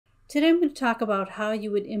Today I'm going to talk about how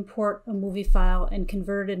you would import a movie file and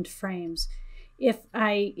convert it into frames.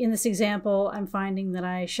 In this example, I'm finding that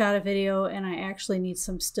I shot a video and I actually need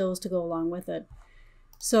some stills to go along with it.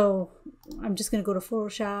 So I'm just going to go to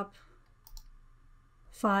Photoshop,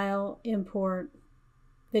 File, Import,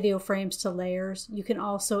 Video Frames to Layers. You can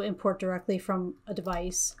also import directly from a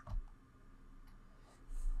device.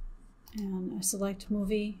 And I select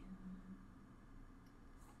Movie.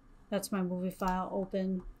 That's my movie file,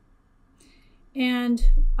 open. And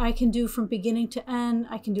I can do from beginning to end.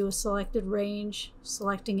 I can do a selected range,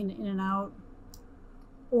 selecting an in and out,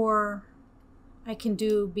 or I can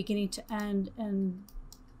do beginning to end, and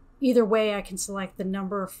either way I can select the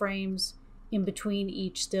number of frames in between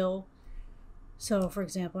each still. So for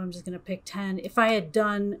example, I'm just going to pick 10. If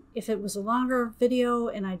it was a longer video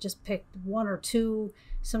and I just picked 1 or 2,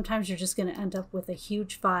 sometimes you're just going to end up with a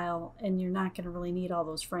huge file and you're not going to really need all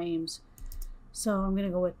those frames. So I'm going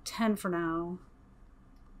to go with 10 for now.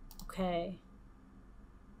 Okay.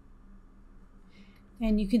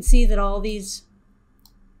 And you can see that all these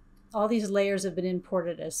layers have been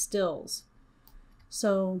imported as stills.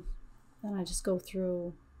 So then I just go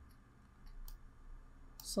through,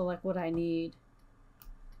 select what I need.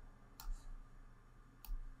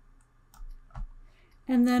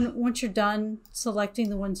 And then once you're done selecting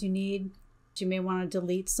the ones you need, you may want to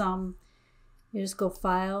delete some. You just go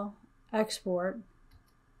File, Export,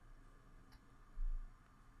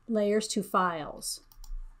 Layers to Files.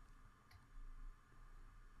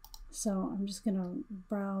 So I'm just going to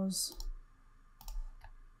browse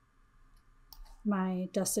my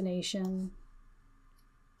destination,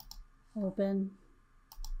 open,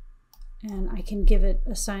 and I can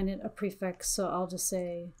assign it a prefix. So I'll just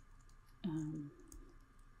say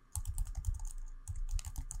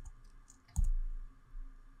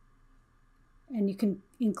and you can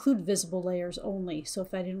include visible layers only. So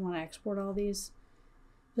if I didn't want to export all these,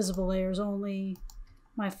 visible layers only.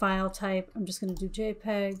 My file type, I'm just going to do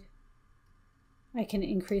JPEG. I can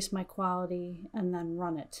increase my quality and then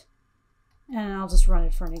run it. And I'll just run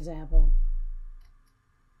it for an example.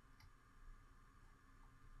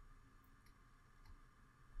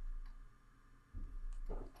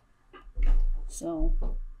 So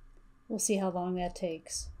we'll see how long that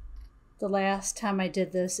takes. The last time I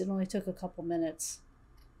did this, it only took a couple minutes.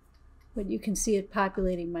 But you can see it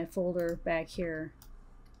populating my folder back here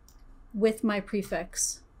with my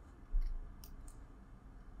prefix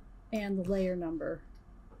and the layer number.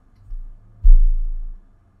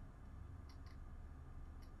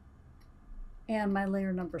 And my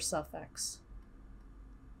layer number suffix.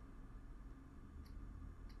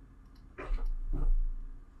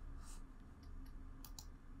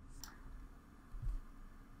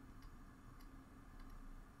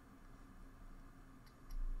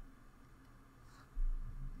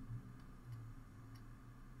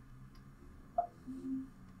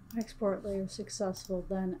 Export layer successful.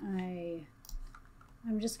 Then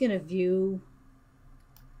I'm just going to view.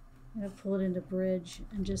 I'm going to pull it into Bridge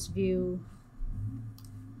and just view.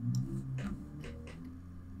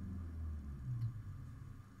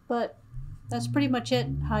 But that's pretty much it,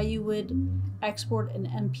 how you would export an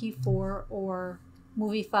MP4 or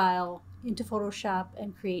movie file into Photoshop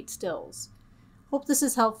and create stills. Hope this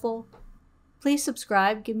is helpful. Please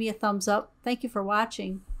subscribe, give me a thumbs up. Thank you for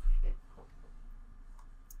watching.